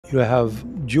You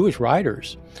have Jewish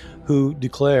writers who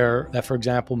declare that, for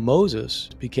example, Moses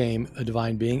became a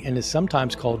divine being and is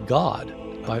sometimes called God.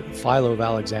 Philo of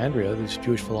Alexandria, this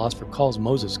Jewish philosopher, calls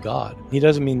Moses God. He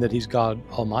doesn't mean that he's God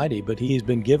Almighty, but he's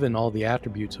been given all the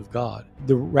attributes of God.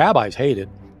 The rabbis hated,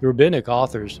 the rabbinic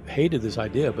authors hated this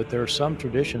idea, but there are some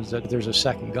traditions that there's a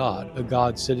second God, a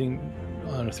God sitting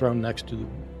on a throne next to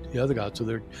the other God. So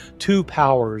there are two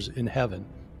powers in heaven,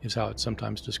 is how it's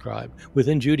sometimes described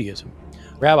within Judaism.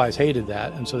 Rabbis hated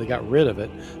that, and so they got rid of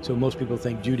it. So most people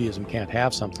think Judaism can't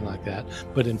have something like that,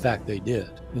 but in fact they did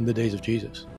in the days of Jesus.